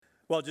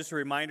Well, just a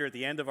reminder, at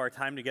the end of our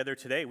time together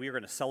today, we are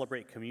going to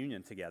celebrate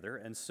communion together.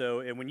 And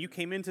when you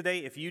came in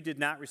today, if you did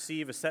not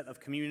receive a set of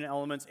communion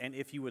elements, and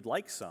if you would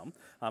like some,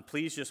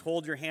 please just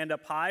hold your hand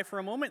up high for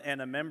a moment, and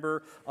a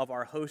member of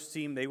our host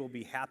team, they will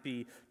be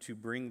happy to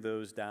bring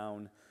those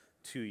down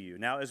to you.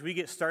 Now, as we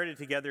get started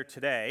together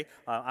today,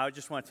 I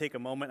just want to take a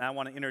moment and I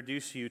want to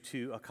introduce you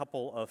to a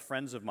couple of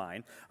friends of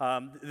mine.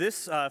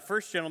 This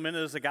first gentleman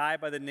is a guy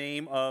by the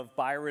name of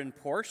Byron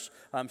Porsche.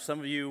 Some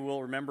of you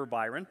will remember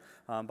Byron.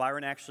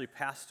 Byron actually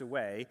passed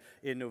away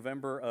in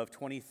November of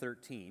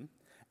 2013.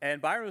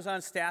 And Byron was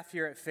on staff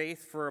here at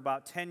Faith for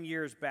about 10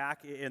 years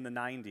back in the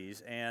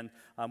 90s. And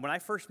when I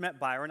first met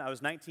Byron, I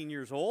was 19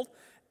 years old,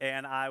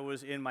 and I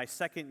was in my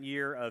second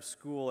year of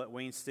school at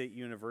Wayne State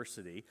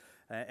University.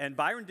 And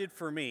Byron did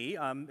for me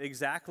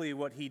exactly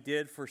what he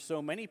did for so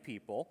many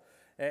people,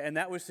 and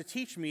that was to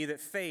teach me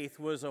that faith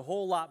was a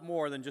whole lot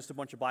more than just a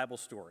bunch of Bible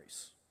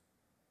stories.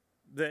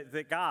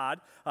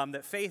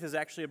 That faith is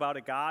actually about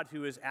a God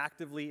who is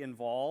actively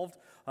involved,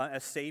 a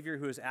Savior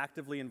who is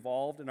actively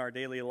involved in our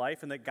daily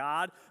life, and that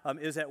God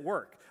is at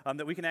work,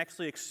 that we can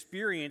actually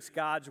experience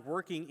God's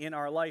working in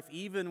our life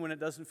even when it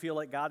doesn't feel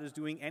like God is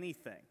doing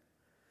anything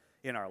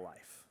in our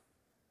life.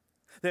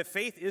 That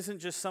faith isn't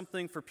just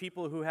something for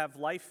people who have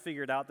life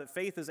figured out, that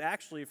faith is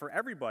actually for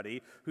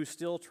everybody who's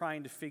still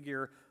trying to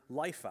figure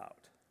life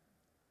out.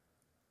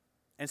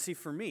 And see,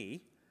 for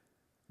me,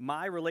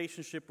 my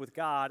relationship with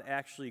God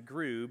actually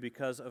grew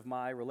because of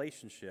my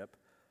relationship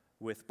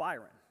with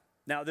Byron.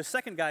 Now, the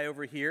second guy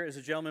over here is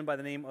a gentleman by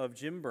the name of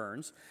Jim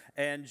Burns,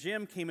 and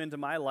Jim came into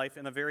my life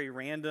in a very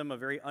random, a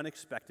very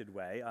unexpected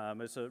way.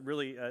 It's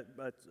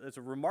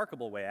a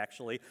remarkable way,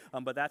 actually,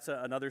 but that's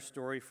another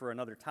story for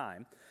another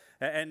time.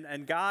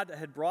 And God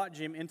had brought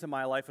Jim into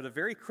my life at a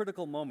very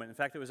critical moment. In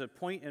fact, it was a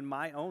point in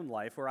my own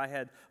life where I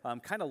had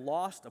kind of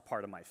lost a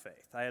part of my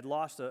faith. I had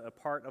lost a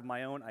part of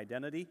my own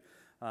identity.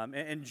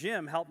 And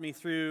Jim helped me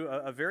through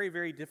a very,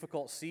 very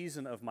difficult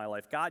season of my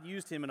life. God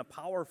used him in a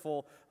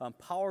powerful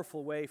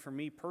way for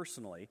me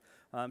personally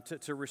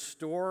to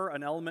restore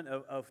an element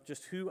of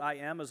just who I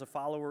am as a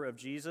follower of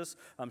Jesus,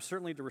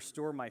 certainly to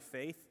restore my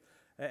faith.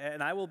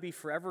 And I will be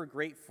forever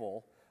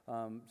grateful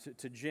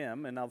to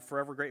Jim, and I'm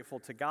forever grateful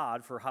to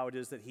God for how it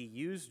is that he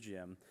used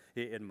Jim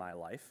in my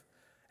life.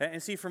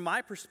 And see, from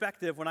my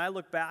perspective, when I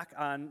look back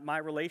on my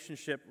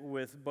relationship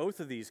with both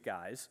of these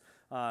guys,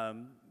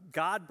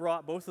 God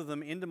brought both of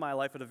them into my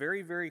life at a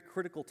very, very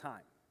critical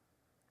time.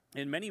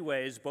 In many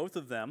ways, both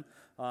of them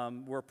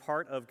were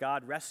part of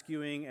God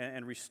rescuing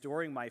and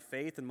restoring my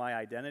faith and my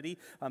identity.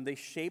 They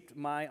shaped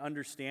my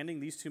understanding.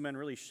 These two men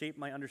really shaped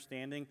my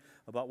understanding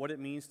about what it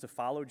means to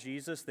follow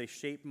Jesus. They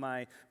shaped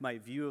my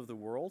view of the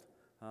world.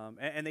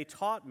 And they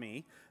taught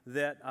me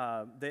that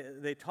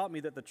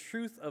the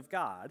truth of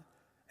God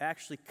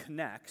actually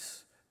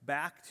connects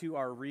back to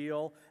our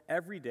real,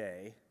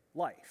 everyday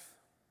life.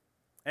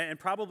 And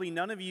probably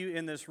none of you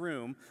in this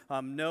room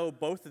know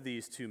both of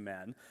these two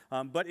men,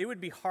 but it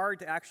would be hard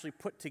to actually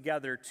put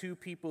together two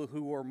people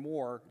who were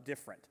more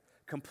different.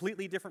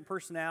 Completely different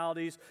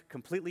personalities,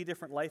 completely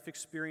different life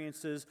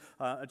experiences,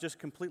 just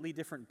completely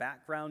different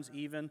backgrounds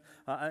even.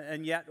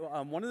 And yet,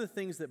 one of the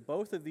things that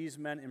both of these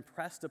men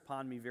impressed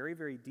upon me very,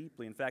 very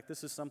deeply, in fact,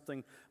 this is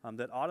something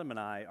that Autumn and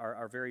I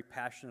are very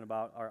passionate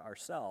about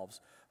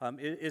ourselves,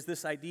 is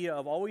this idea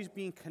of always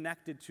being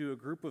connected to a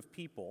group of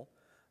people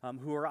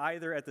who are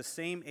either at the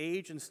same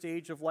age and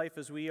stage of life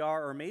as we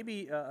are, or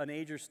maybe an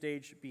age or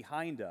stage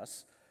behind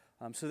us,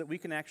 so that we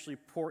can actually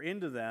pour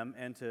into them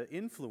and to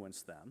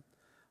influence them.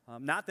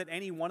 Not that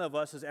any one of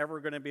us is ever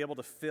going to be able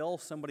to fill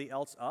somebody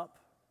else up,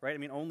 right? I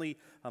mean,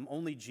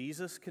 only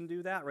Jesus can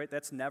do that, right?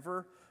 That's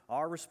never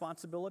our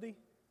responsibility.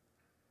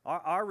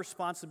 Our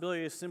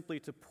responsibility is simply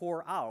to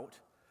pour out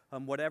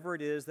whatever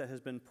it is that has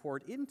been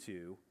poured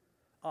into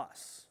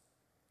us.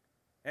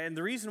 And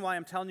the reason why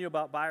I'm telling you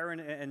about Byron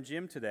and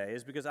Jim today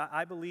is because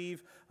I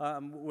believe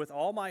with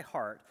all my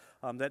heart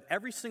that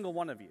every single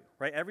one of you,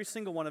 right, every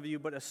single one of you,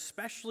 but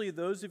especially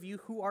those of you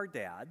who are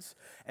dads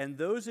and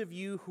those of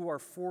you who are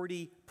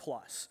 40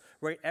 plus,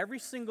 right, every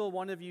single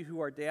one of you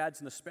who are dads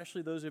and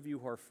especially those of you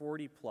who are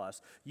 40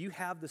 plus, you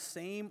have the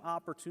same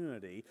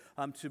opportunity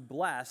to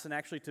bless and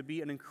actually to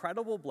be an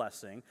incredible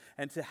blessing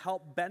and to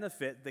help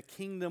benefit the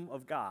kingdom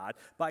of God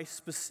by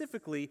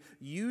specifically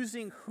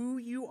using who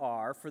you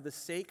are for the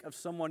sake of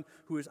someone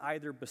who is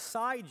either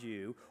beside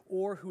you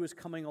or who is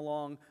coming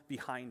along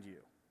behind you.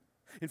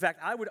 In fact,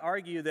 I would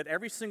argue that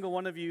every single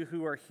one of you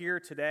who are here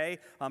today,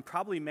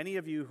 probably many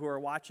of you who are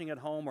watching at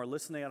home or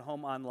listening at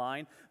home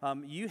online,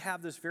 you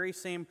have this very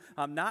same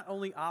not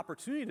only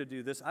opportunity to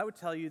do this, I would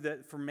tell you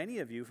that for many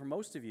of you, for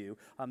most of you,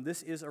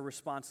 this is a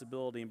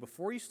responsibility. And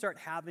before you start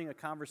having a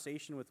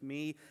conversation with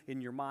me in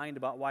your mind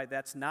about why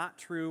that's not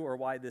true or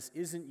why this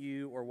isn't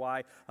you or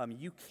why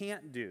you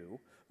can't do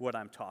what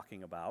I'm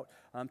talking about,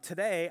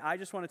 today I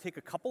just want to take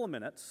a couple of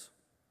minutes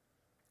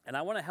and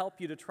I want to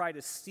help you to try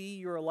to see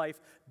your life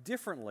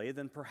differently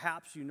than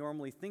perhaps you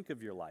normally think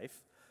of your life,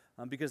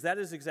 because that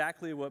is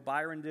exactly what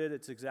Byron did.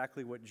 It's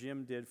exactly what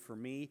Jim did for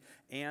me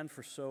and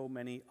for so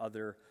many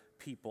other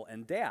people.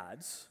 And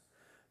dads,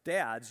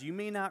 Dads, you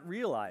may not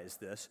realize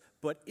this,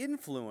 but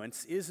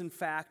influence is in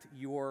fact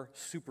your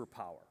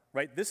superpower,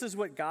 right? This is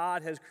what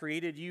God has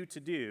created you to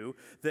do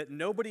that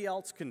nobody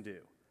else can do.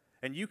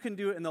 And you can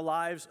do it in the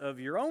lives of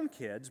your own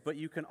kids, but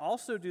you can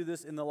also do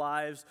this in the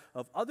lives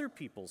of other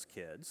people's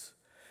kids.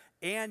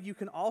 And you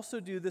can also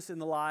do this in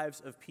the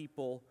lives of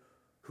people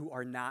who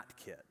are not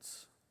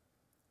kids.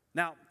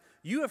 Now,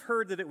 you have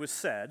heard that it was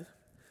said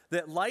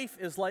that life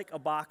is like a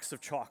box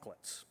of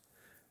chocolates.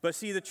 But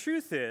see, the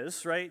truth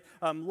is, right,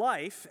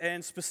 life,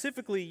 and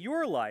specifically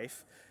your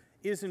life,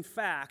 is in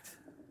fact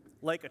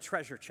like a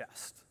treasure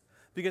chest.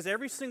 Because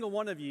every single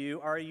one of you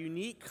are a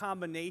unique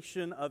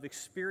combination of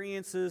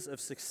experiences, of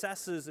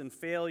successes and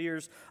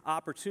failures,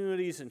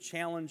 opportunities and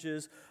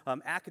challenges,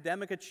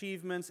 academic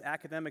achievements,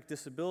 academic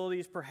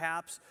disabilities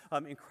perhaps,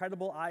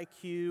 incredible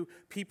IQ,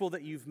 people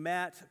that you've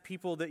met,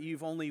 people that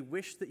you've only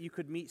wished that you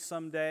could meet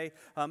someday.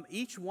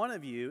 Each one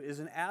of you is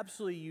an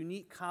absolutely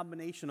unique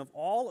combination of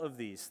all of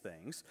these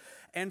things.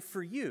 And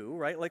for you,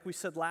 right, like we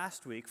said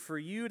last week, for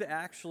you to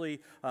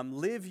actually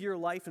live your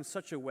life in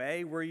such a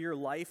way where your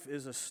life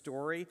is a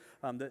story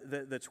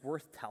that's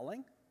worth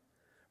telling,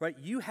 right?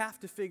 You have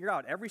to figure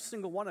out, every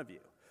single one of you,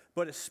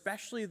 but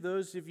especially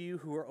those of you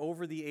who are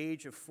over the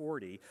age of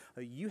 40,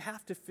 you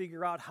have to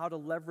figure out how to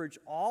leverage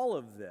all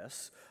of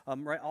this,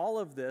 right? All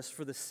of this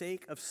for the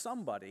sake of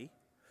somebody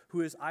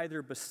who is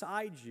either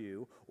beside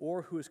you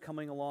or who is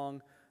coming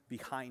along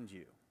behind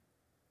you.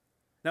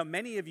 Now,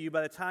 many of you,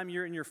 by the time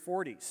you're in your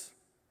 40s,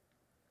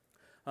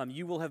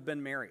 you will have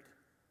been married.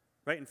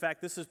 Right? In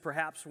fact, this is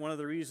perhaps one of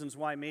the reasons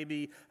why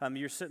maybe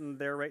you're sitting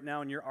there right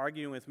now and you're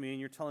arguing with me and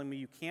you're telling me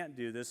you can't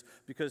do this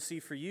because, see,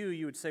 for you,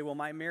 you would say, well,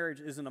 my marriage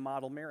isn't a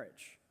model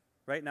marriage.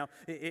 Right? Now,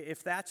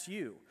 if that's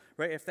you,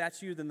 right, if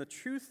that's you, then the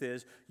truth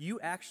is you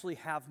actually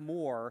have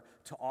more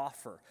to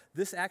offer.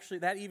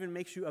 That even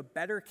makes you a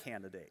better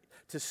candidate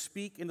to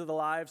speak into the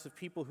lives of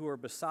people who are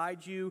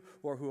beside you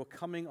or who are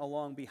coming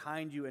along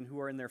behind you and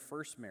who are in their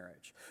first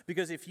marriage.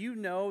 Because if you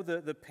know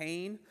the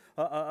pain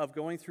of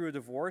going through a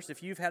divorce,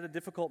 if you've had a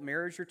difficult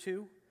marriage or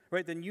two,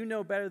 right, then you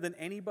know better than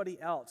anybody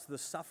else the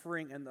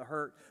suffering and the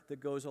hurt that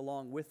goes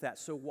along with that.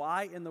 So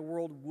why in the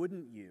world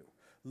wouldn't you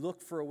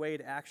look for a way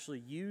to actually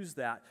use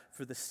that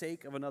for the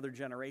sake of another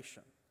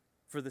generation,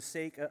 for the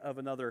sake of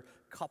another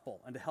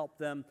couple, and to help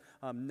them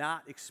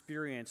not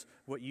experience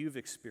what you've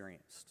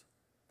experienced?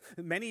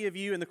 Many of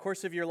you in the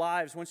course of your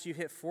lives, once you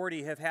hit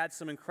 40, have had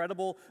some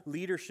incredible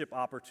leadership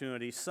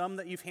opportunities, some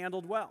that you've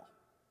handled well,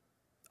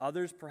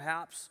 others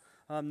perhaps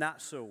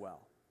not so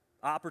well.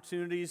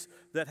 Opportunities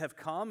that have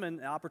come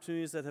and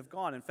opportunities that have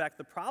gone. In fact,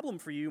 the problem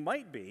for you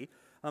might be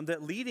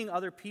that leading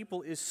other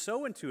people is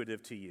so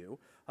intuitive to you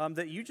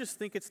that you just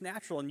think it's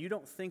natural and you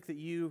don't think that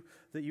you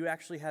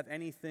actually have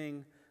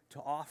anything to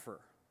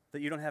offer,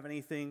 that you don't have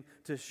anything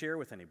to share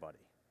with anybody.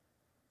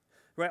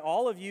 Right?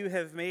 All of you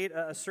have made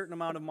a certain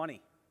amount of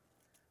money.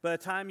 By the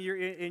time you're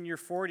in your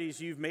 40s,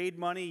 you've made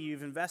money,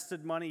 you've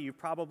invested money, you've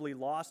probably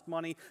lost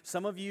money.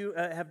 Some of you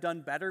have done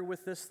better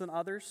with this than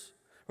others.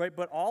 Right?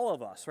 But all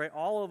of us, right?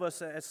 All of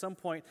us at some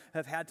point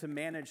have had to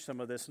manage some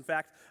of this. In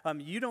fact,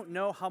 you don't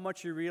know how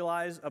much you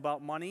realize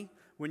about money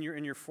when you're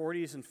in your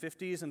 40s and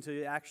 50s until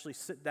you actually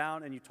sit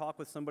down and you talk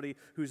with somebody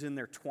who's in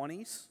their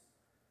 20s.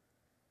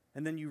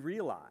 And then you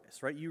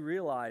realize, right? You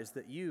realize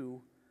that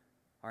you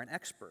are an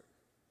expert.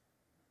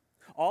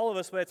 All of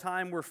us, by the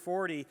time we're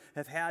 40,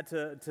 have had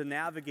to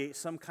navigate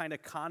some kind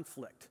of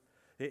conflict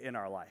in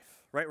our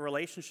life, right?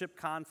 Relationship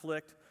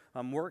conflict,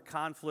 work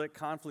conflict,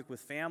 conflict with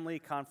family,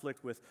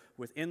 conflict with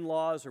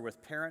in-laws or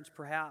with parents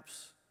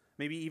perhaps,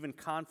 maybe even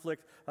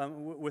conflict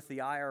with the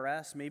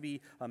IRS,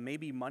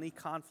 maybe money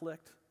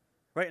conflict,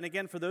 right? And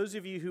again, for those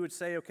of you who would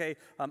say, okay,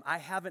 I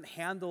haven't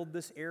handled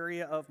this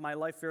area of my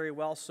life very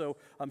well, so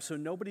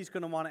nobody's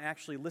going to want to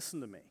actually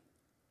listen to me.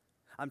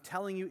 I'm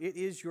telling you, it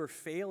is your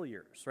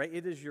failures, right?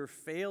 It is your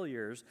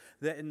failures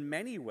that in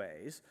many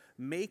ways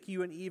make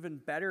you an even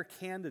better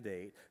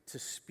candidate to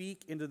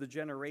speak into the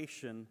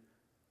generation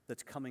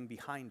that's coming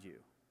behind you.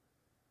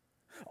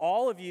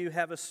 All of you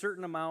have a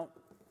certain amount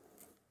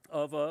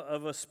of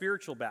a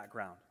spiritual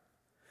background.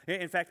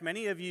 In fact,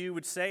 many of you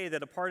would say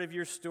that a part of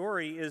your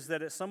story is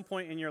that at some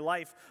point in your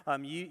life,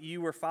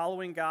 you were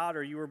following God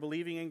or you were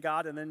believing in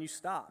God and then you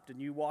stopped and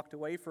you walked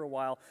away for a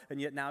while and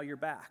yet now you're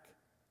back.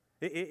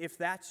 If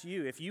that's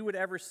you, if you would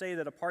ever say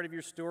that a part of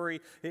your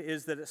story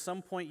is that at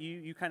some point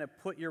you kind of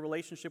put your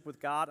relationship with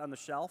God on the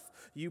shelf,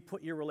 you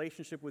put your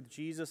relationship with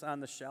Jesus on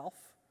the shelf,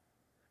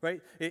 right?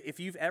 If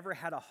you've ever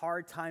had a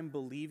hard time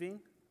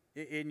believing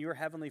in your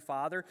Heavenly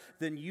Father,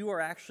 then you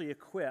are actually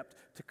equipped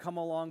to come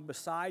along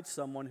beside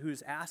someone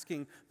who's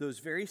asking those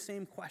very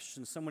same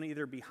questions, someone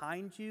either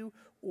behind you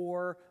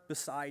or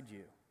beside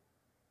you.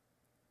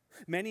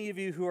 Many of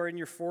you who are in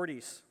your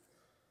 40s,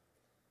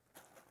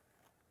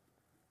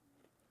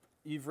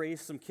 you've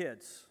raised some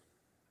kids,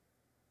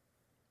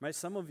 right?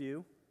 Some of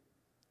you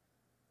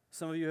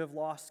have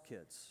lost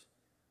kids.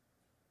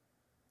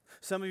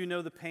 Some of you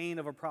know the pain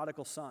of a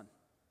prodigal son.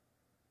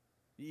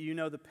 You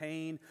know the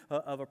pain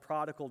of a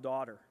prodigal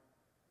daughter.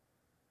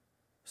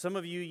 Some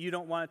of you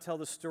don't want to tell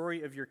the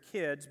story of your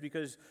kids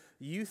because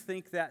you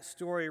think that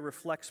story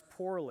reflects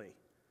poorly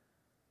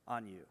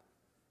on you.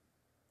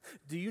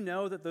 Do you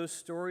know that those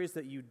stories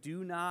that you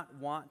do not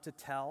want to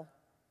tell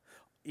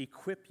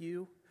equip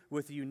you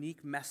with a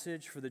unique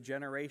message for the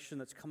generation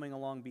that's coming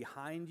along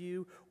behind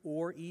you,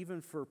 or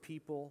even for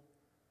people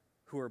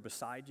who are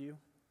beside you?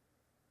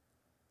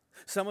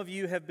 Some of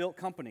you have built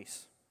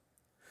companies.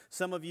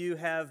 Some of you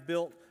have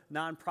built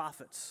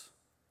nonprofits.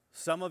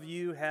 Some of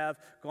you have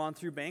gone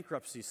through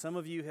bankruptcy. Some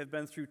of you have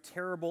been through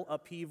terrible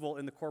upheaval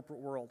in the corporate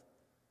world.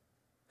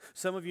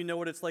 Some of you know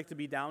what it's like to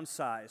be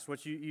downsized.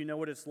 You know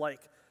what it's like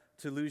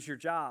to lose your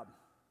job.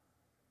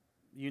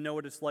 You know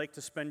what it's like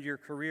to spend your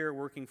career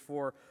working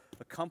for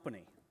a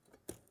company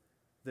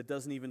that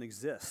doesn't even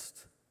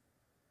exist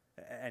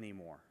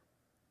anymore.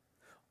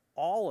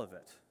 All of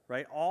it,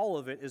 right? All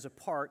of it is a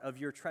part of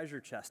your treasure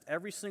chest.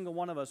 Every single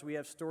one of us, we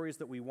have stories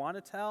that we want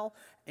to tell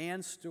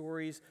and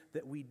stories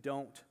that we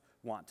don't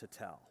want to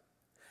tell.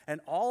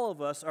 And all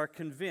of us are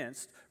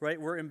convinced,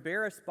 right? We're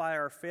embarrassed by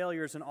our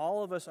failures, and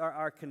all of us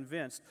are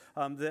convinced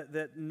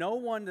that no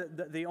one,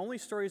 the only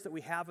stories that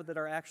we have that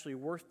are actually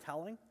worth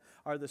telling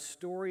are the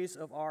stories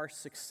of our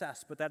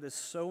success. But that is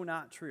so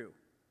not true.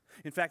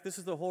 In fact, this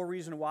is the whole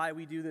reason why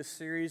we do this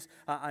series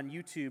on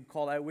YouTube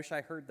called I Wish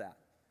I Heard That.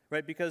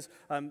 Right, because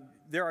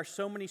there are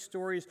so many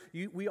stories.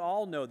 We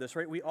all know this,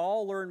 right? We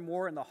all learn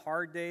more in the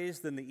hard days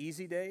than the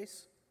easy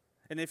days.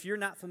 And if you're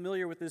not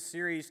familiar with this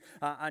series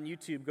on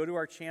YouTube, go to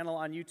our channel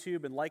on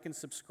YouTube and like and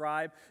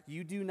subscribe.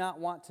 You do not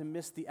want to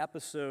miss the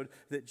episode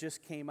that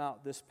just came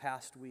out this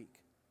past week.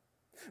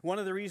 One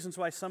of the reasons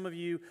why some of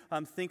you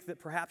think that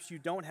perhaps you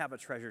don't have a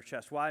treasure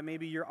chest, why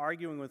maybe you're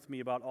arguing with me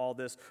about all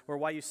this, or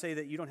why you say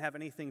that you don't have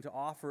anything to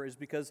offer, is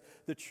because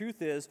the truth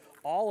is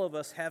all of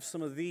us have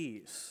some of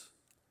these,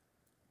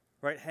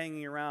 right,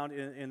 hanging around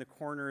in the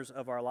corners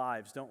of our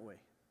lives, don't we?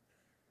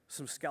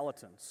 Some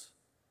skeletons.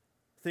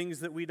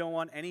 Things that we don't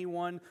want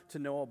anyone to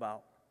know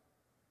about.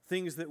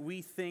 Things that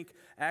we think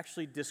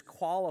actually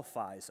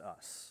disqualifies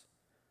us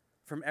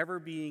from ever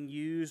being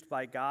used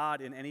by God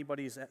in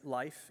anybody's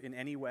life in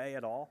any way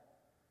at all.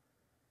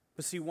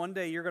 But see, one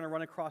day you're going to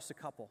run across a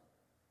couple.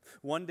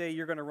 One day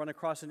you're going to run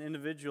across an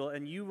individual,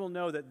 and you will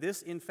know that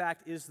this, in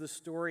fact, is the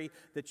story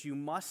that you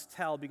must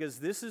tell, because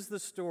this is the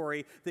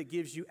story that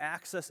gives you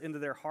access into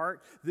their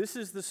heart. This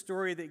is the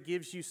story that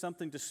gives you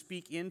something to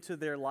speak into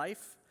their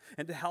life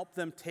and to help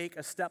them take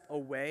a step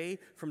away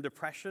from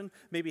depression,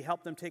 maybe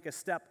help them take a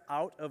step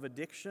out of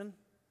addiction,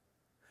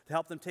 to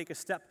help them take a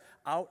step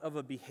out of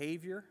a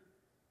behavior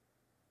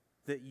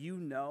that you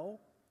know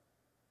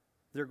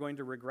they're going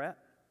to regret.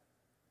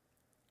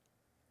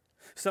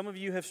 Some of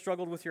you have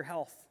struggled with your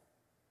health.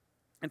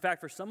 In fact,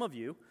 for some of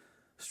you,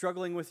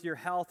 struggling with your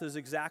health is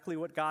exactly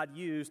what God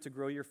used to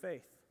grow your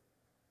faith.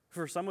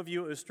 For some of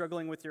you, it was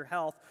struggling with your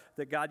health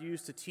that God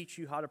used to teach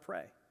you how to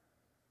pray.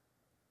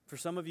 For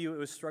some of you, it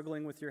was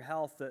struggling with your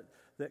health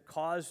that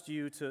caused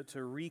you to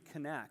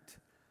reconnect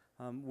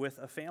with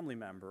a family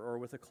member or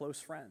with a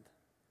close friend.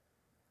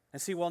 And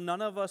see, while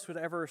none of us would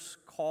ever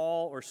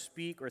call or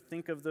speak or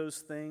think of those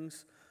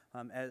things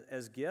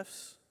as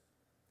gifts,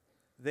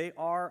 they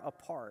are a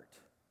part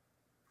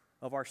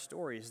of our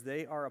stories.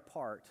 They are a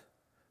part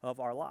of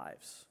our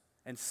lives.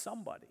 And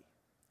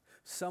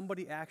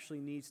somebody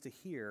actually needs to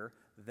hear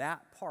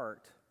that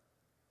part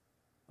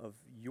of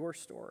your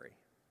story.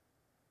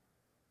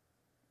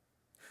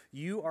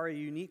 You are a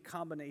unique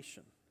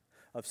combination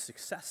of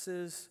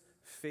successes,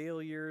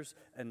 failures,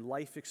 and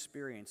life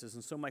experiences.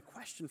 And so my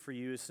question for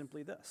you is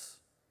simply this,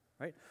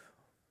 right?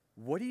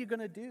 What are you going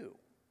to do?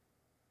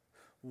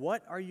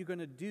 What are you going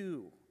to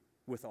do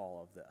with all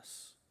of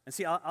this? And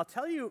see, I'll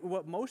tell you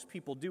what most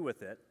people do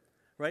with it,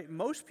 right?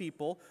 Most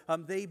people,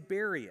 they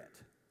bury it,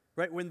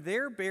 right? When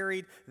they're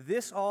buried,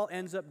 this all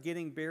ends up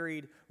getting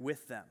buried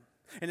with them.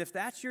 And if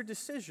that's your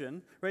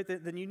decision, right,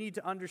 then you need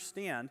to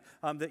understand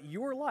that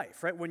your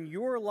life, right, when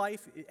your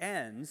life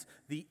ends,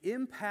 the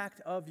impact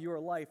of your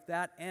life,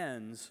 that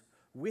ends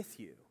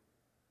with you.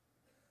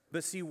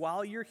 But see,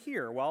 while you're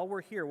here, while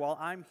we're here, while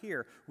I'm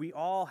here, we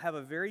all have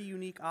a very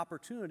unique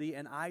opportunity,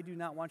 and I do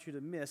not want you to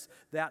miss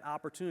that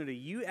opportunity.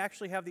 You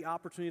actually have the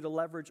opportunity to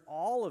leverage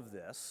all of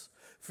this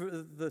for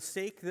the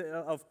sake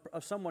of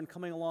someone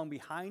coming along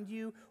behind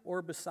you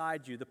or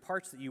beside you. The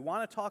parts that you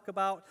want to talk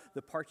about,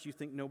 the parts you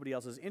think nobody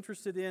else is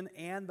interested in,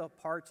 and the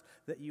parts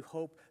that you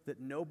hope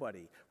that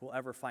nobody will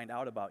ever find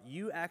out about.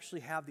 You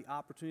actually have the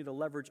opportunity to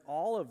leverage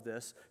all of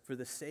this for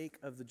the sake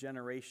of the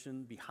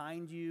generation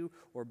behind you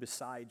or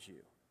beside you.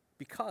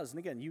 Because, and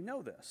again, you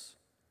know this,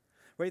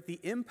 right? The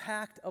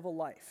impact of a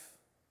life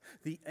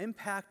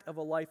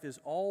is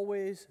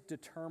always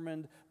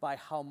determined by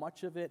how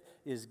much of it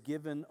is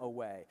given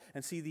away.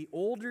 And see, the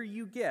older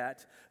you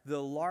get,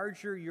 the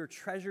larger your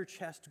treasure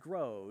chest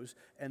grows,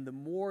 and the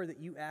more that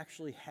you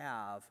actually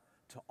have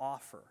to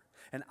offer.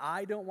 And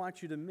I don't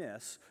want you to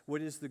miss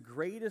what is the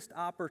greatest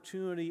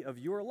opportunity of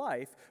your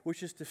life,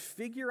 which is to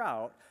figure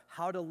out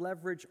how to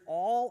leverage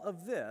all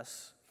of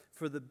this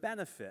for the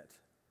benefit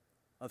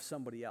of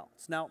somebody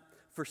else. Now,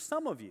 for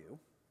some of you,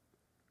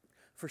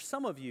 For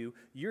some of you,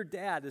 your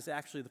dad is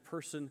actually the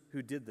person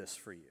who did this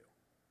for you.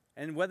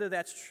 And whether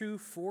that's true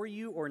for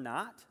you or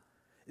not,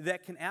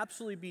 that can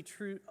absolutely be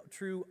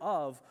true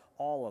of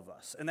all of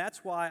us. And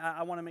that's why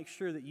I want to make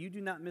sure that you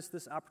do not miss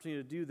this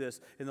opportunity to do this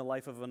in the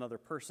life of another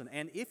person.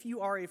 And if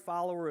you are a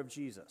follower of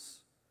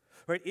Jesus,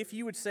 right, if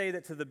you would say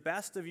that to the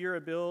best of your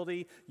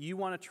ability, you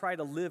want to try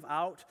to live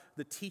out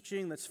the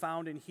teaching that's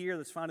found in here,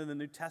 that's found in the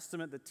New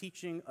Testament, the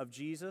teaching of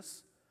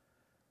Jesus,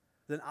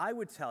 then I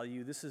would tell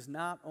you this is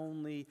not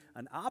only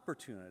an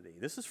opportunity,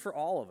 this is for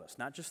all of us,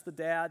 not just the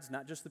dads,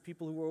 not just the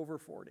people who are over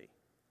 40.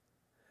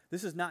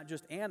 This is not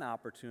just an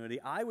opportunity.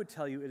 I would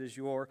tell you it is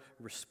your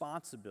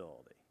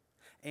responsibility,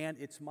 and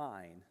it's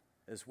mine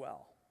as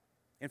well.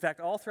 In fact,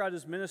 all throughout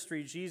his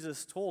ministry,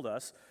 Jesus told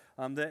us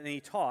and he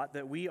taught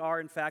that we are,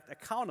 in fact,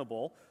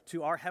 accountable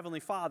to our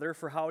Heavenly Father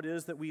for how it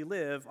is that we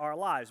live our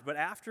lives. But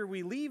after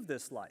we leave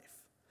this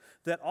life,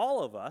 that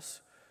all of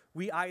us,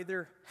 we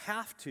either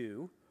have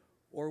to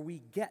or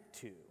we get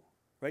to,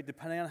 right?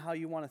 Depending on how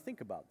you want to think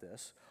about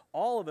this,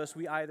 all of us,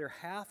 we either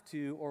have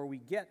to or we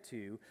get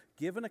to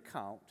give an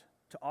account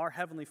to our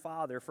Heavenly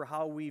Father for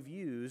how we've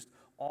used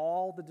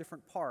all the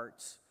different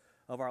parts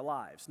of our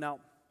lives.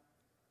 Now,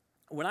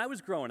 when I was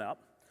growing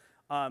up,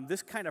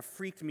 this kind of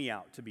freaked me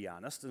out, to be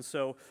honest. And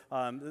so,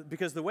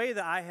 because the way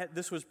that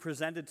this was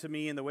presented to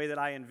me and the way that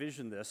I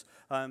envisioned this,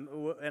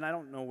 and I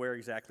don't know where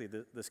exactly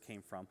this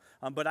came from,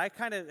 but I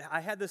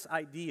had this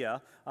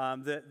idea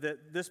that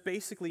this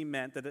basically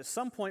meant that at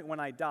some point when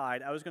I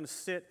died, I was going to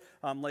sit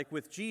like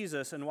with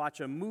Jesus and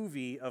watch a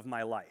movie of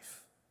my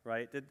life,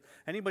 right? Did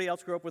anybody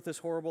else grow up with this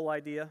horrible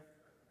idea?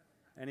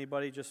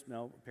 Anybody? Just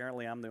no.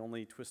 Apparently, I'm the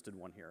only twisted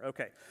one here.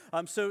 Okay.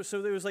 So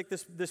there was like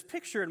this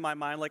picture in my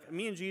mind, like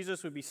me and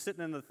Jesus would be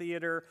sitting in the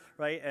theater,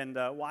 right, and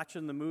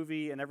watching the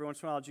movie, and every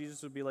once in a while,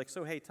 Jesus would be like,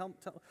 "So hey, tell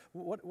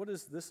what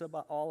is this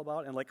all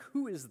about? And like,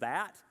 who is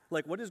that?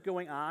 Like, what is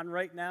going on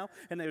right now?"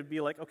 And they would be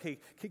like, "Okay,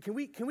 can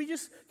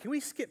we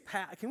skip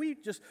past? Can we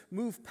just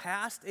move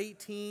past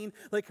 18?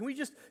 Like, can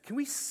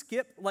we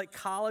skip like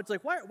college?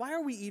 Like, why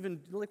are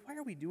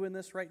we doing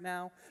this right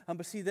now?"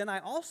 But see, then I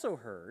also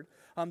heard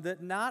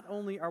that not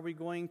only are we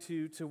going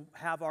to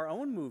have our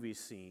own movies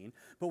seen,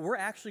 but we're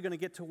actually going to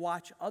get to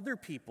watch other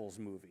people's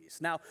movies.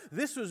 Now,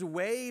 this was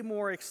way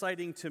more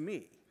exciting to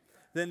me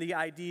than the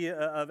idea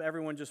of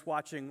everyone just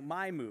watching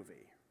my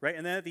movie, right?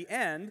 And then at the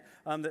end,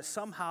 that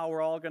somehow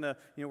we're all gonna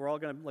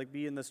like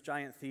be in this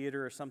giant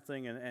theater or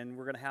something, and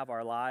we're gonna have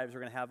our lives,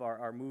 we're gonna have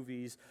our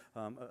movies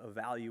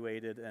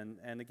evaluated,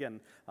 and again,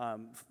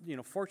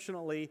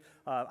 fortunately,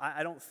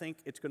 I don't think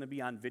it's gonna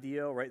be on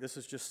video, right? This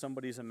is just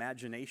somebody's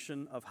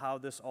imagination of how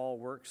this all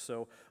works.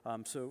 So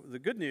the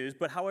good news,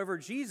 but however,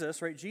 Jesus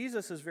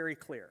is very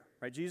clear,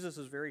 right? Jesus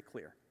is very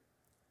clear.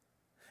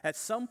 At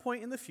some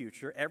point in the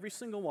future, every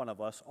single one of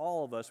us,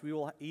 all of us, we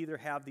will either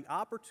have the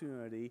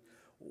opportunity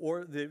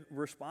or the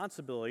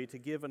responsibility to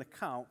give an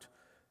account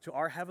to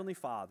our Heavenly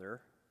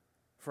Father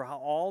for how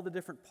all the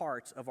different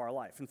parts of our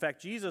life. In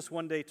fact, Jesus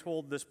one day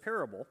told this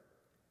parable.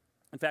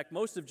 In fact,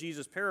 most of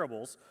Jesus'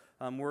 parables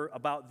were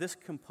about this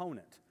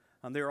component.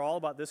 They were all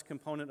about this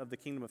component of the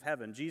kingdom of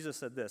heaven. Jesus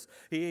said this.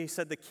 He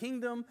said, "The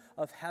kingdom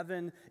of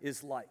heaven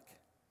is like."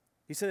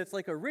 He said it's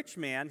like a rich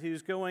man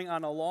who's going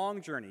on a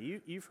long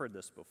journey. You've heard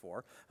this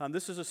before.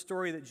 This is a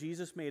story that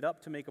Jesus made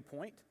up to make a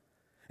point.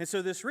 And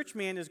so this rich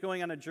man is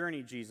going on a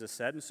journey, Jesus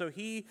said, and so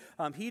he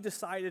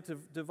decided to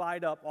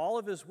divide up all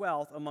of his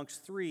wealth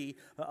amongst three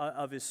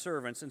of his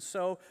servants. And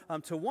so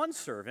to one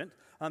servant,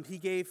 he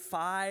gave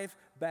 5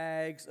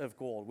 bags of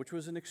gold, which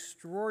was an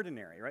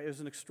extraordinary, right? It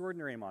was an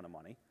extraordinary amount of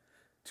money.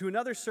 To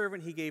another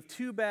servant, he gave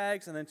 2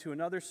 bags, and then to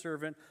another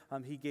servant,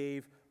 he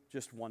gave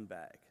just 1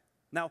 bag.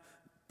 Now,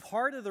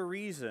 part of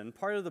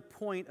the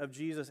point of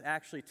Jesus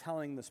actually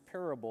telling this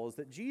parable is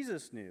that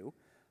Jesus knew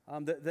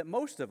that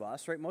most of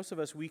us, right? Most of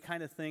us, we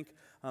kind of think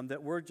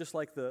that we're just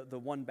like the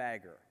one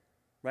bagger,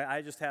 right?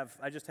 I just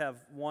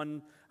have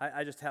one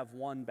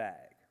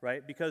bag,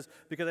 right? Because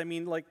I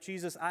mean, like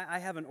Jesus, I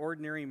have an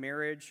ordinary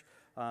marriage,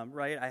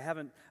 right?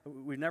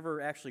 We've never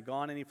actually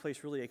gone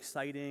anyplace really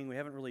exciting. We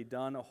haven't really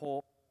done a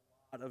whole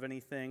lot of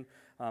anything.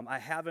 I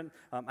haven't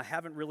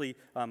really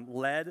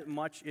led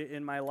much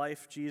in my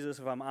life, Jesus.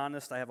 If I'm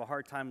honest, I have a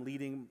hard time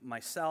leading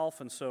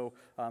myself, and so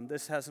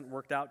this hasn't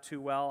worked out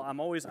too well. I'm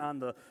always on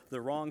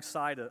the wrong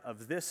side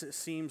of this, it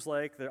seems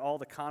like. All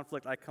the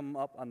conflict, I come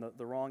up on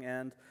the wrong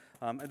end.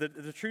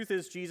 The truth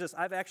is, Jesus,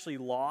 I've actually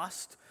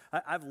lost.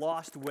 I've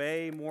lost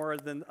way more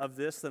of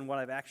this than what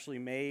I've actually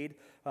made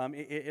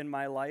in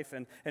my life.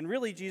 And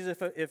really, Jesus,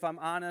 if I'm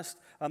honest,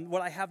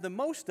 what I have the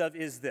most of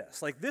is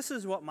this. Like, this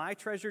is what my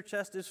treasure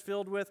chest is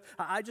filled with.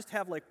 I just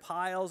have like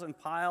piles and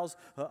piles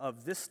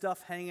of this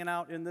stuff hanging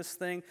out in this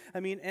thing. I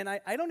mean, and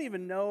I don't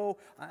even know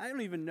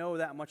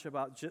that much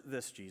about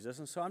this, Jesus.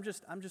 And so I'm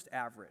just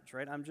average,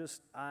 right? I'm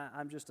just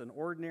an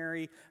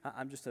ordinary.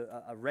 I'm just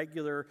a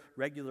regular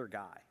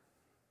guy.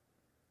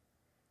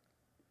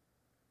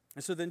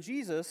 And so then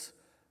Jesus,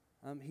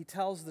 he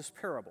tells this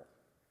parable,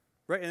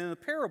 right? And in the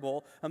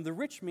parable, the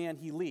rich man,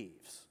 he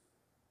leaves.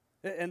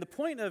 And the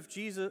point of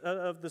Jesus,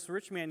 of this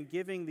rich man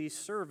giving these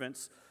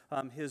servants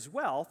his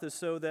wealth, is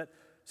so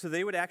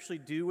they would actually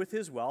do with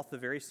his wealth the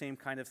very same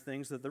kind of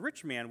things that the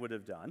rich man would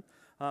have done,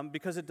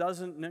 because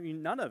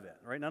none of it,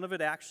 right? None of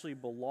it actually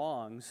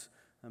belongs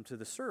to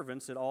the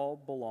servants. It all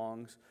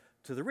belongs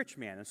to the rich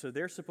man. And so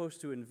they're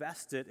supposed to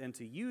invest it and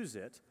to use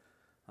it,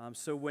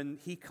 so when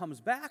he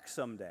comes back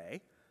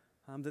someday,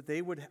 that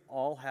they would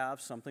all have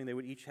something, they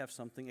would each have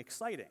something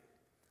exciting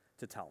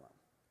to tell him.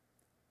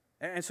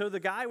 And so the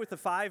guy with the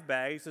 5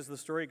 bags, as the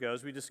story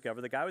goes, we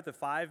discover the guy with the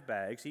 5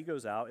 bags, he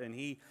goes out and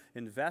he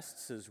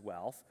invests his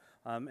wealth,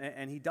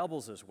 and he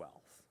doubles his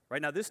wealth.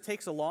 Right now, this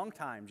takes a long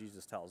time,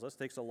 Jesus tells us,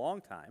 takes a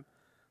long time.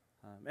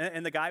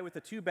 And the guy with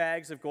the 2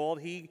 bags of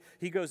gold, he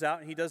goes out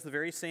and he does the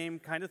very same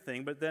kind of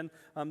thing. But then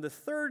the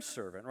third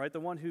servant, right, the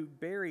one who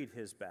buried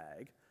his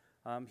bag,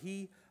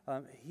 he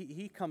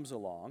comes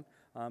along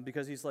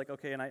because he's like,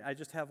 okay, and I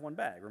just have 1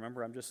 bag.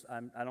 Remember,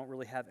 I don't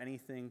really have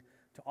anything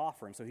to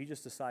offer, and so he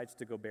just decides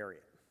to go bury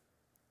it.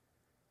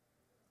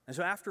 And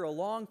so after a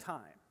long time,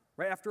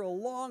 right,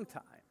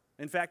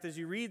 in fact, as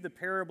you read the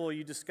parable,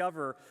 you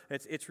discover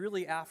it's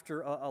really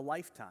after a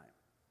lifetime,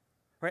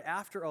 right?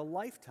 After a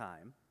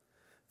lifetime,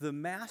 the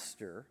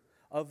master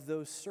of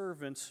those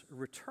servants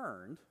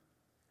returned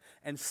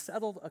and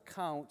settled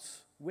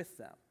accounts with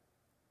them.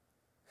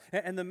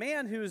 And the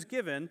man who was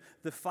given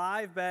the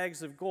 5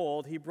 bags of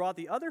gold, he brought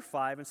the other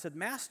 5 and said,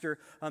 Master,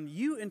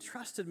 you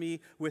entrusted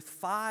me with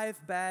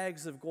 5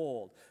 bags of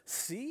gold.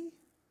 See?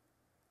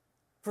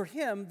 For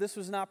him, this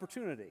was an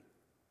opportunity.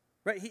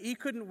 Right? He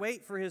couldn't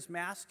wait for his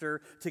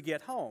master to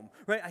get home.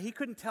 Right? He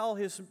couldn't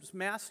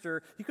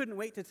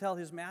wait to tell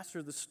his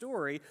master the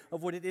story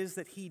of what it is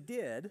that he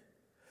did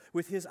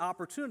with his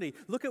opportunity.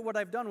 Look at what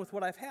I've done with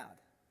what I've had.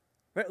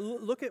 Right?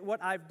 Look at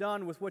what I've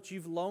done with what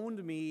you've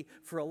loaned me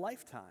for a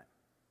lifetime.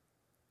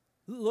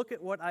 Look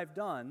at what I've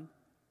done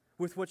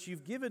with what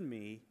you've given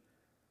me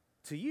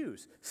to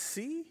use.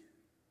 See?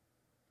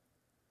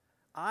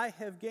 I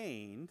have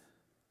gained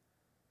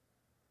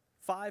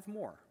 5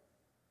 more.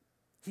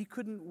 He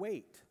couldn't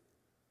wait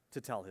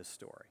to tell his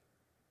story.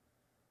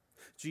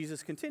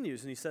 Jesus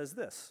continues and he says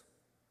this.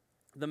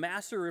 The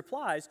master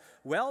replies,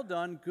 well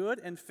done, good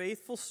and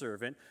faithful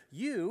servant.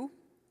 You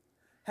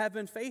have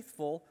been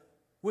faithful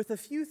with a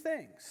few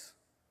things.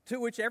 To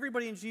which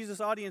everybody in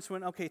Jesus' audience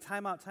went, okay,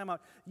 time out.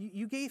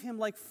 You gave him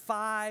like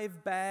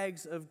 5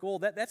 bags of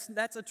gold.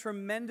 That's a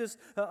tremendous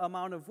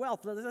amount of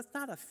wealth. That's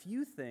not a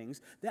few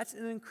things. That's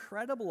an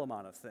incredible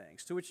amount of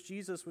things. To which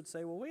Jesus would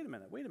say, well, wait a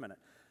minute.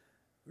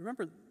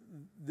 Remember,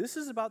 this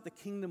is about the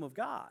kingdom of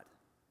God.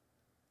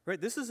 Right?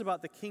 This is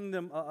about the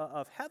kingdom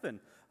of heaven.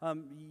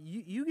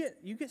 You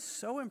get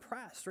so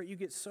impressed, right? You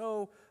get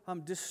so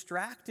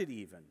distracted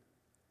even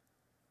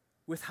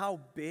with how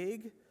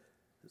big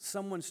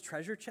someone's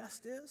treasure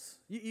chest is.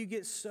 You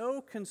get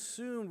so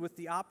consumed with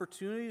the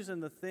opportunities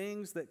and the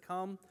things that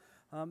come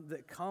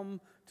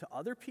to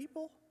other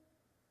people.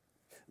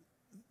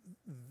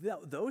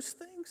 Those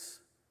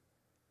things,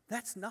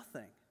 that's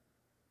nothing.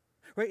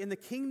 Right? In the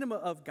kingdom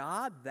of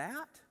God,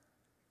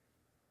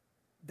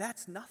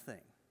 that's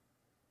nothing.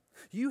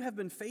 You have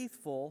been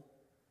faithful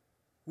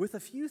with a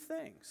few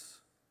things.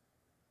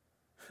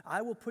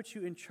 I will put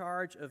you in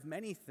charge of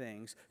many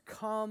things.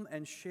 Come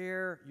and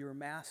share your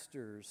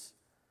master's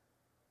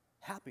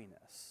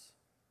happiness.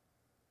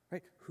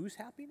 Right? Whose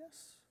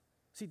happiness?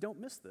 See, don't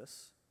miss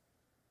this.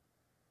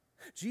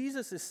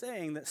 Jesus is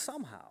saying that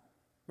somehow,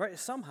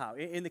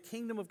 in the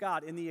kingdom of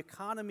God, in the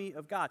economy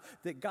of God,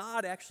 that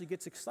God actually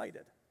gets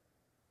excited.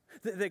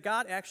 That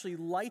God actually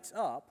lights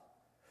up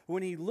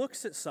when he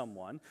looks at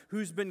someone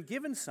who's been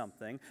given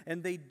something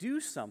and they do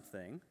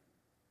something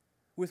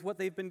with what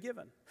they've been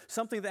given.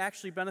 Something that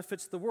actually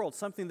benefits the world,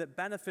 something that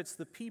benefits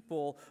the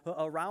people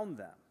around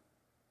them.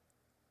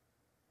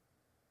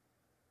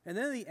 And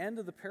then at the end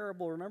of the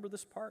parable, remember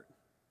this part?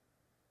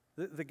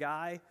 The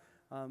guy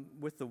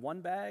with the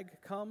 1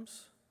 bag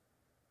comes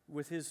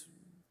with his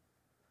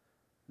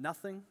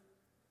nothing.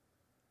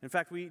 In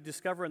fact, we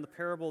discover in the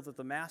parable that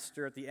the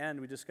master, at the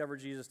end,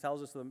 Jesus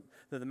tells us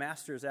that the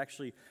master is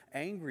actually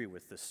angry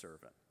with this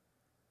servant.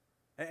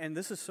 And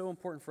this is so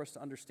important for us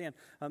to understand.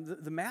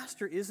 The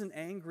master isn't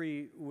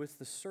angry with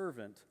the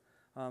servant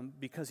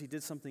because he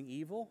did something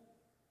evil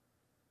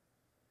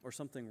or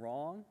something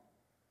wrong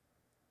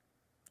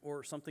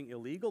or something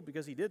illegal,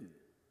 because he didn't.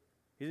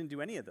 He didn't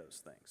do any of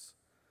those things.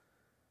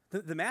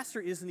 The master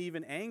isn't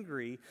even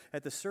angry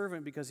at the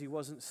servant because he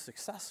wasn't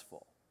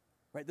successful.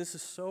 Right? This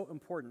is so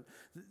important.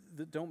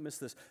 Don't miss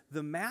this.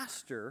 The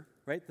master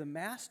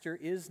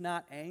is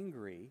not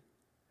angry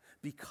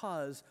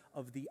because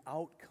of the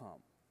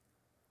outcome.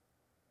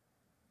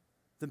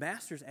 The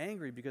master's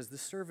angry because the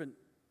servant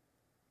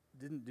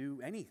didn't do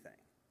anything.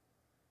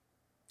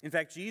 In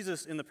fact,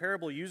 Jesus in the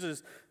parable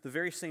uses the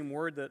very same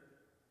word that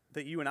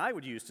you and I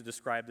would use to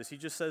describe this. He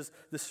just says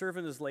the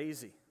servant is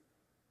lazy.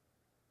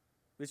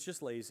 It's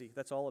just lazy.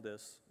 That's all it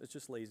is. It's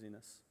just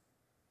laziness.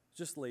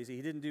 Just lazy.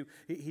 He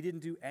didn't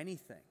do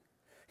anything.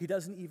 He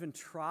doesn't even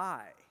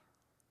try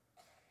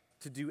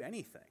to do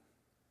anything.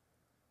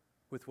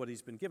 with what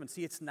he's been given.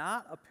 See, it's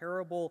not a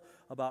parable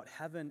about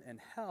heaven and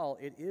hell.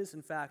 It is,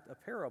 in fact, a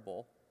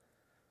parable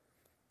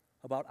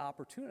about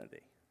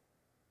opportunity.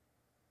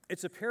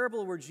 It's a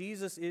parable where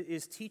Jesus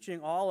is teaching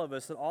all of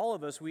us that all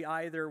of us, we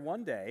all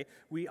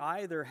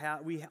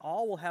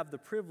will have the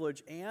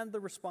privilege and the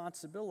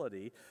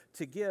responsibility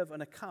to give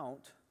an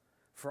account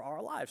for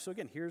our lives. So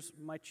again, here's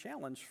my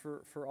challenge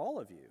for all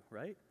of you,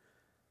 right?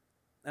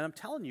 And I'm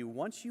telling you,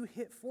 once you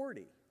hit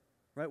 40,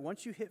 right?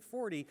 Once you hit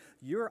 40,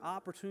 your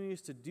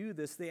opportunities to do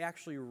this, they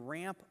actually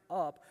ramp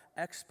up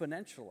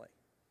exponentially.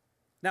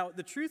 Now,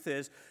 the truth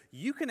is,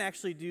 you can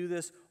actually do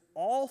this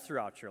all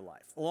throughout your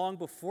life, long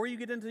before you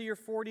get into your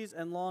 40s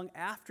and long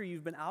after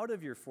you've been out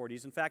of your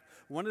 40s. In fact,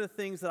 one of the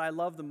things that I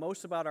love the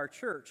most about our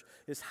church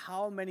is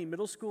how many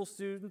middle school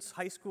students,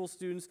 high school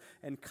students,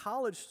 and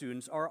college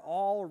students are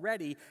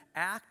already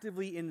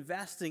actively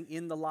investing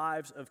in the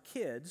lives of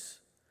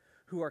kids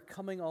who are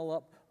coming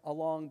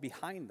along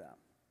behind them.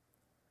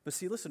 But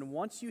see, listen,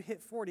 once you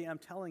hit 40, I'm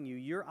telling you,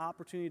 your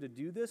opportunity to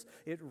do this,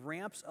 it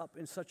ramps up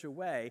in such a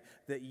way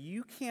that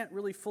you can't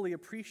really fully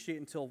appreciate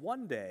until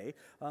one day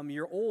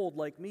you're old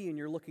like me and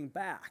you're looking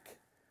back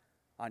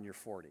on your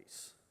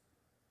 40s.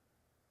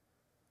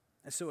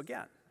 And so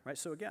again,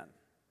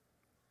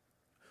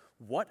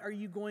 what are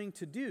you going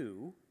to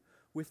do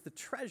with the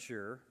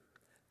treasure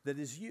that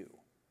is you?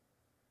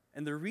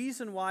 And the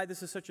reason why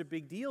this is such a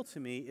big deal to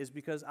me is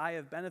because I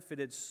have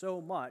benefited so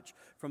much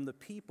from the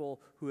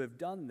people who have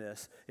done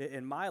this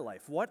in my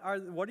life. What are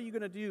you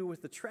going to do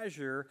with the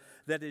treasure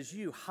that is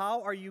you?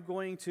 How are you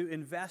going to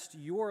invest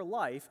your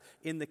life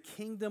in the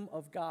kingdom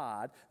of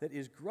God that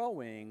is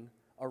growing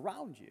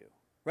around you?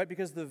 Right?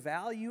 Because the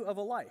value of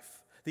a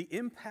life, the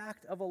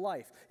impact of a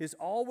life is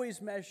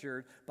always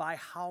measured by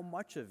how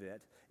much of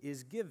it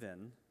is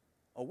given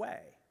away.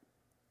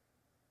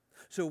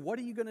 So what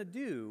are you going to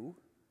do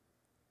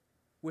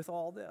with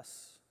all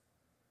this?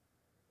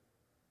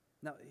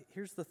 Now,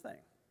 here's the thing.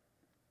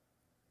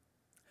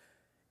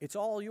 It's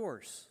all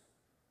yours,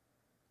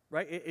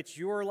 right? It's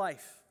your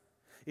life.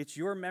 It's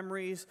your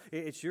memories.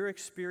 It's your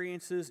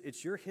experiences.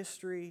 It's your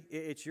history.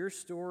 It's your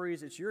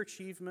stories. It's your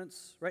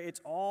achievements, right?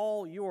 It's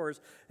all yours,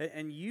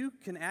 and you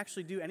can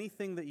actually do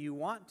anything that you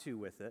want to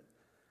with it.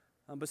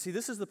 But see,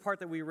 this is the part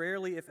that we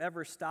rarely, if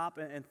ever, stop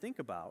and think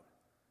about.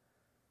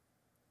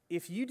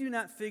 If you do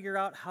not figure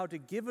out how to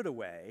give it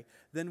away,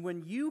 then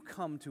when you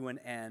come to an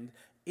end,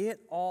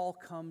 it all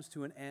comes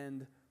to an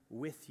end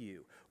with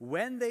you.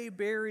 When they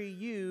bury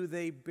you,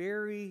 they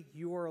bury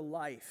your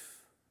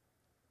life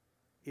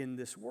in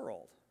this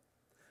world.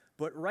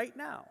 But right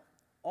now,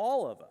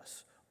 all of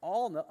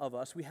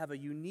us, we have a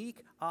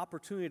unique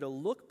opportunity to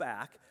look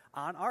back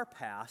on our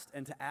past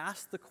and to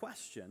ask the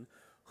question,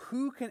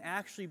 who can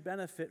actually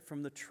benefit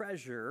from the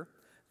treasure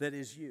that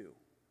is you?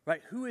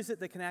 Right? Who is it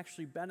that can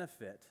actually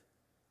benefit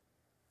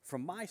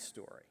from my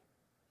story?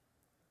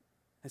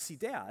 And see,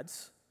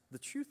 dads, the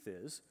truth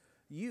is,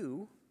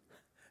 you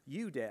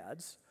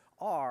dads,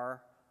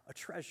 are a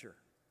treasure.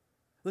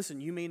 Listen,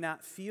 you may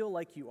not feel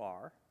like you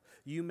are,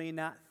 you may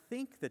not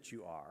think that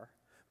you are,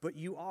 but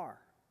you are,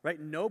 right?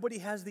 Nobody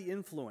has the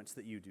influence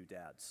that you do,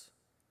 dads.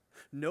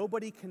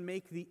 Nobody can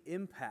make the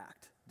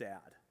impact,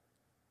 dad,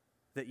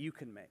 that you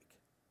can make.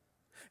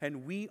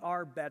 And we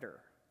are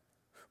better.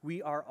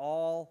 We are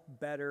all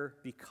better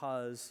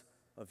because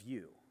of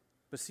you.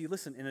 But see,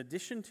 listen, in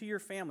addition to your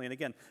family, and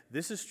again,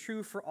 this is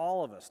true for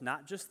all of us,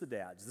 not just the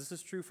dads. This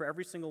is true for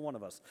every single one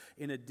of us.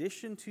 In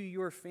addition to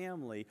your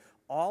family,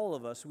 all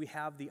of us, we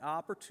have the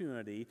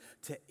opportunity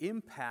to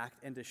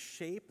impact and to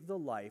shape the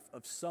life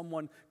of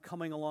someone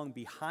coming along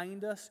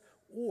behind us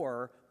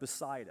or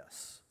beside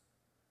us.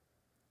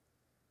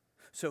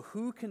 So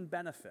who can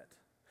benefit,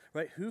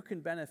 right? Who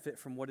can benefit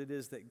from what it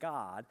is that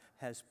God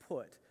has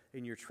put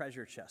in your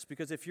treasure chest?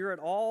 Because if you're at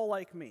all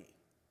like me,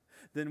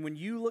 then when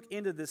you look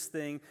into this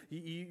thing,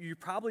 you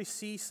probably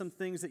see some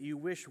things that you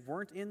wish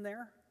weren't in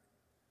there.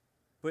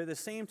 But at the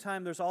same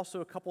time, there's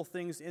also a couple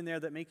things in there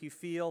that make you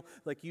feel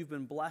like you've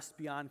been blessed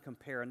beyond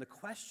compare. And the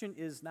question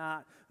is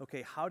not,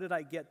 okay, how did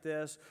I get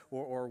this?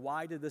 Or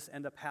why did this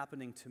end up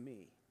happening to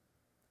me?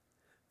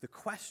 The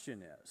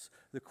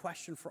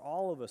question for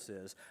all of us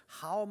is,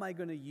 how am I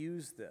going to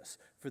use this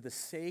for the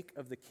sake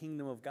of the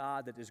kingdom of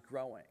God that is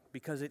growing?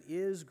 Because it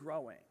is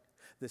growing.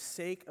 The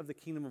sake of the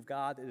kingdom of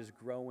God that is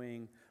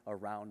growing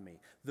around me.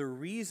 The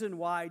reason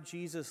why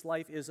Jesus'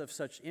 life is of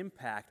such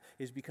impact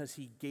is because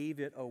he gave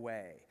it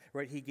away,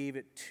 right? He gave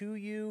it to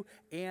you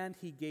and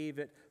he gave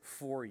it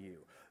for you.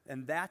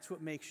 And that's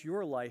what makes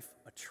your life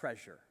a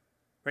treasure,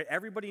 right?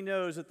 Everybody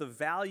knows that the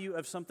value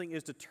of something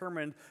is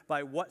determined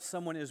by what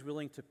someone is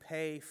willing to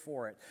pay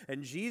for it.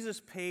 And Jesus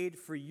paid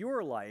for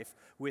your life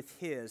with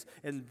his,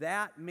 and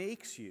that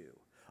makes you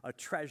a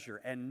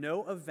treasure. And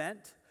no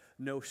event,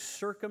 no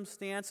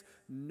circumstance,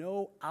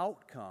 no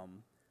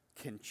outcome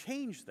can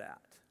change that.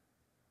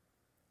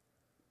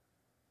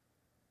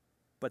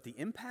 But the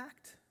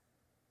impact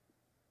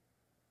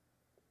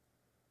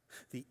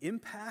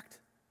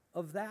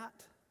of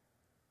that,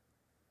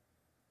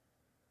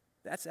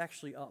 that's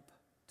actually up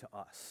to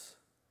us.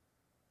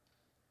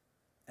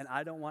 And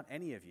I don't want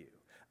any of you.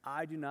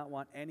 I do not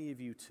want any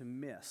of you to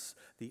miss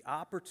the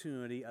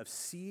opportunity of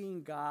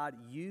seeing God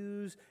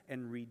use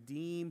and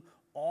redeem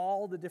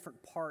all the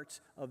different parts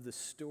of the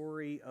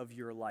story of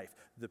your life,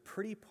 the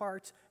pretty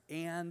parts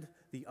and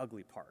the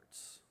ugly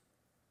parts.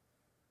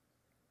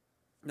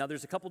 Now,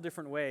 there's a couple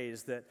different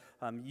ways that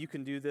you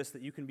can do this,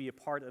 that you can be a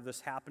part of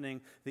this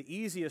happening. The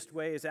easiest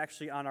way is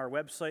actually on our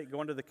website.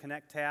 Go into the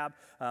Connect tab.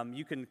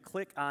 You can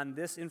click on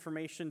this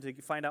information to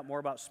find out more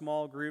about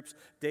small groups.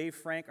 Dave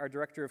Frank, our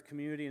Director of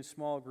Community and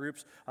Small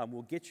Groups,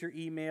 will get your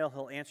email.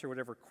 He'll answer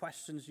whatever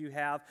questions you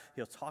have.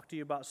 He'll talk to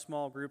you about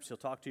small groups. He'll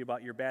talk to you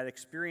about your bad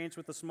experience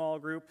with a small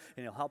group,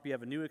 and he'll help you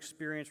have a new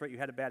experience, right? You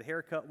had a bad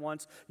haircut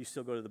once. You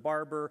still go to the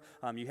barber.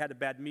 You had a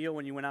bad meal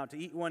when you went out to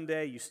eat one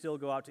day. You still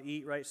go out to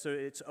eat, right? So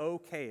it's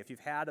okay. If you've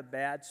had a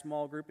bad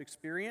small group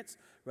experience,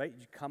 right,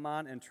 you come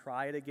on and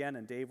try it again,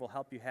 and Dave will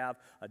help you have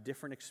a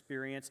different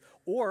experience.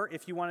 Or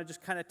if you want to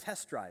just kind of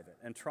test drive it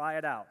and try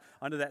it out,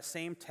 under that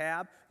same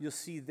tab, you'll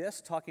see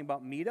this talking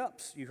about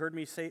meetups. You heard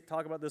me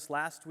talk about this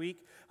last week.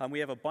 We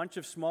have a bunch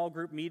of small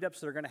group meetups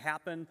that are going to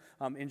happen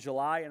in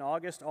July and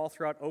August all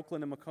throughout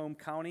Oakland and Macomb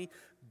County.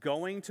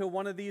 Going to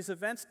one of these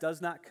events does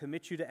not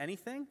commit you to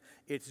anything.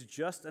 It's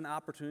just an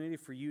opportunity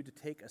for you to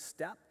take a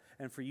step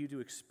and for you to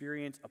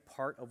experience a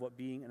part of what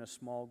being in a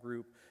small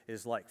group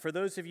is like. For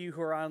those of you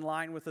who are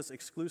online with us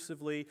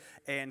exclusively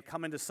and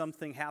come into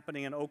something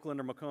happening in Oakland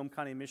or Macomb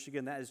County,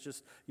 Michigan, that is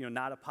just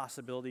not a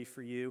possibility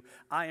for you.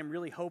 I am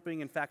really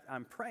hoping, in fact,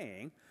 I'm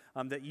praying,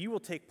 that you will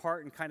take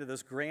part in kind of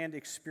this grand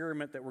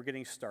experiment that we're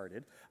getting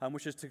started,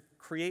 which is to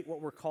create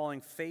what we're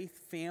calling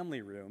faith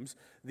family rooms.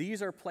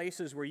 These are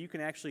places where you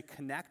can actually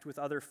connect with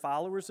other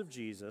followers of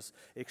Jesus,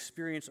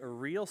 experience a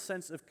real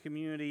sense of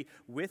community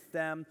with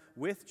them,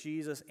 with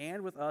Jesus,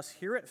 and with us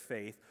here at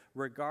Faith,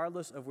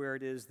 regardless of where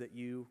it is that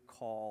you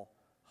call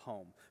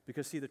home.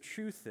 Because see, the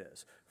truth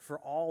is, for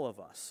all of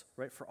us,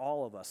 right, for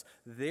all of us,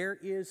 there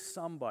is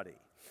somebody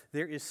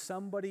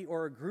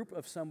or a group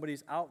of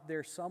somebodies out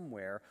there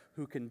somewhere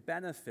who can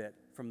benefit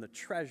from the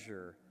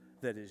treasure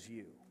that is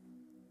you.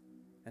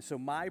 And so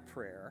my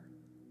prayer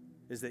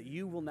is that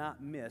you will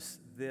not miss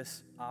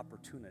this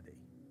opportunity,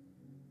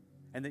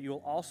 and that you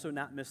will also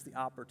not miss the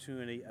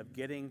opportunity of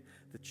getting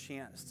the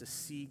chance to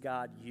see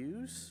God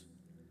use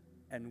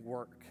and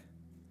work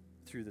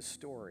through the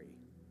story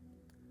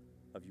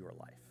of your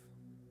life.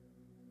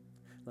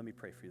 Let me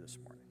pray for you this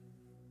morning.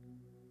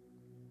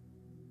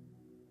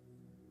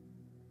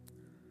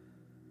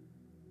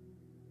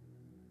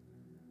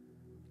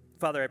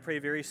 Father, I pray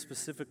very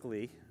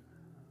specifically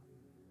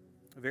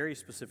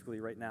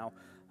right now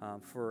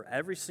for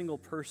every single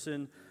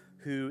person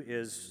who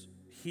is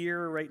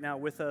here right now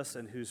with us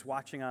and who's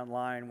watching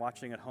online,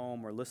 watching at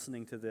home, or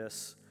listening to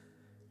this,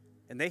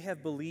 and they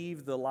have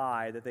believed the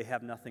lie that they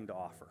have nothing to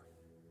offer.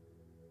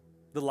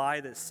 The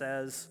lie that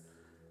says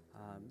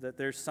that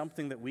there's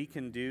something that we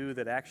can do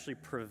that actually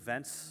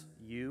prevents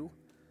you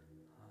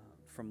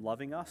from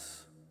loving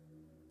us,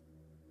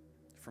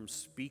 from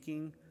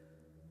speaking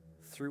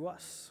through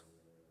us,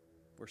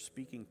 or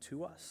speaking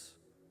to us.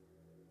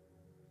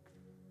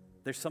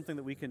 There's something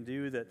that we can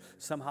do that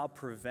somehow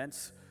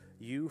prevents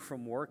you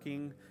from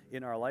working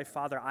in our life.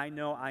 Father, I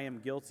know I am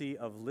guilty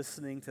of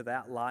listening to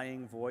that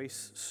lying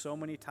voice so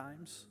many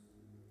times.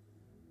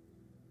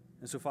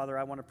 And so, Father,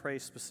 I want to pray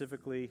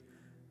specifically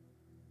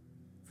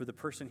for the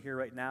person here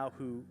right now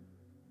who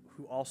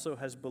also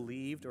has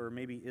believed or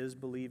maybe is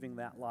believing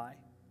that lie.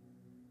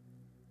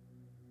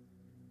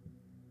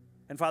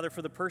 And Father,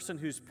 for the person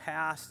whose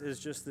past is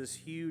just this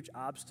huge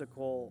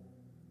obstacle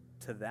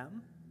to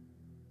them,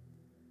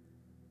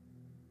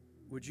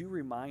 would you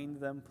remind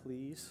them,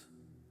 please,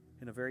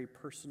 in a very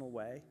personal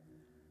way,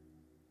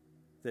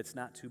 that it's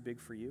not too big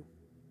for you?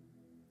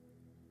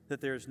 That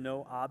there's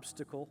no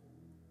obstacle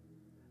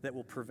that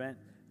will prevent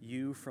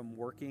you from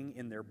working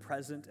in their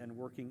present and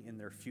working in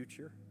their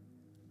future?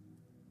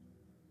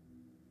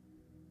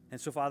 And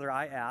so, Father,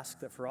 I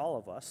ask that for all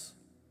of us,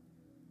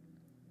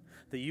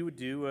 that you would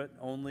do what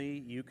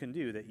only you can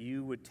do, that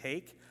you would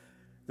take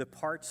the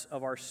parts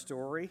of our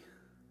story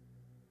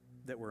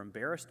that we're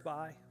embarrassed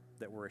by,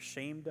 that we're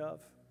ashamed of,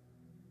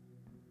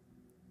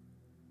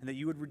 and that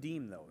you would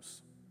redeem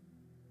those,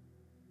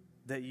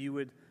 that you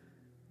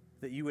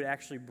would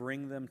actually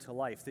bring them to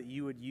life, that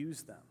you would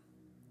use them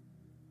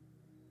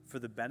for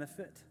the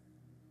benefit,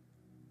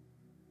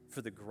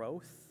 for the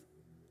growth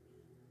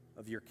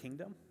of your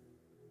kingdom.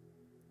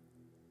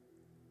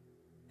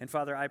 And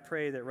Father, I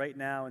pray that right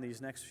now in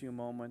these next few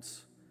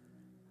moments,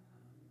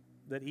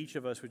 that each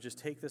of us would just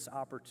take this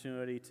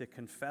opportunity to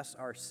confess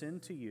our sin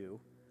to you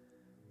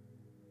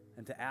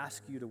and to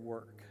ask you to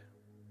work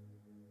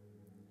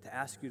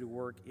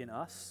in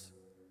us,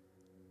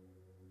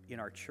 in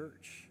our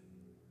church,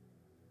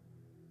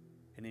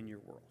 and in your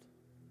world.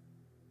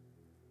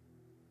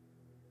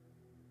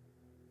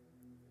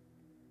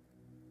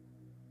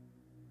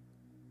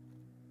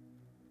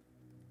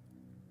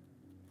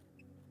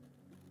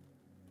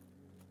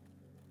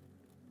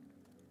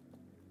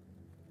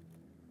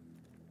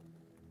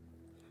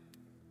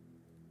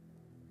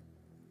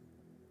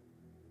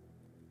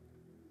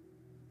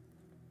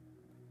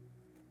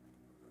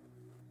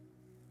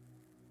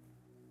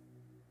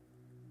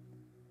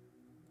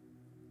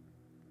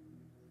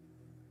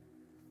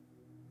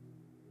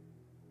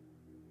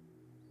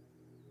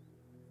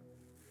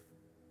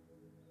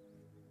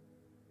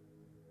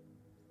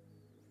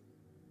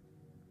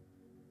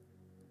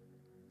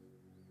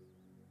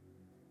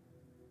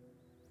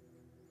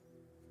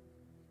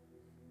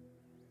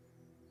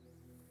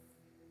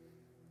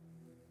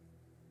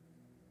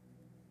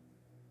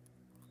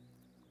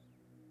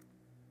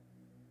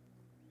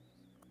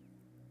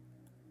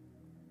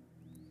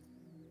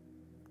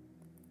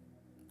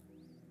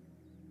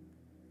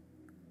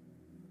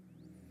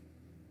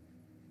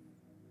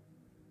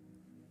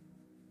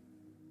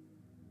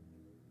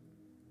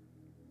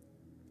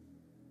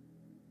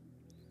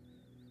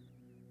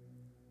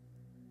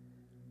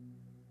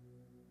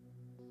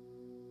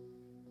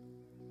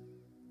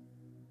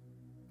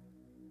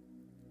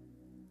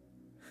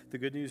 The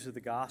good news of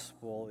the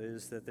gospel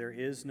is that there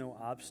is no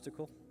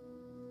obstacle,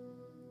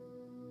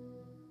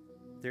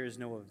 there is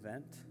no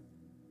event,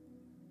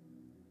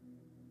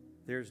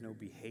 there is no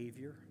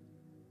behavior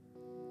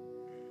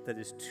that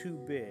is too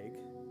big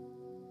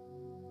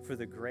for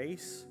the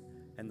grace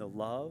and the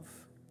love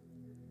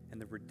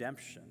and the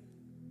redemption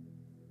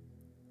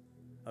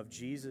of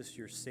Jesus,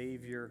 your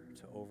Savior,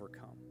 to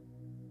overcome.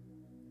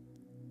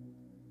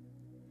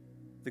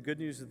 The good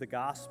news of the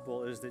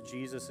gospel is that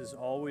Jesus is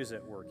always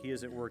at work. He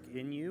is at work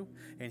in you,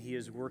 and he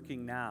is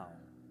working now.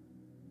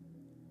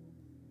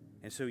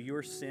 And so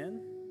your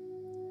sin,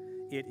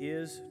 it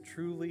is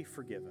truly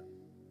forgiven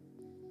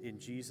in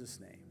Jesus'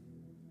 name.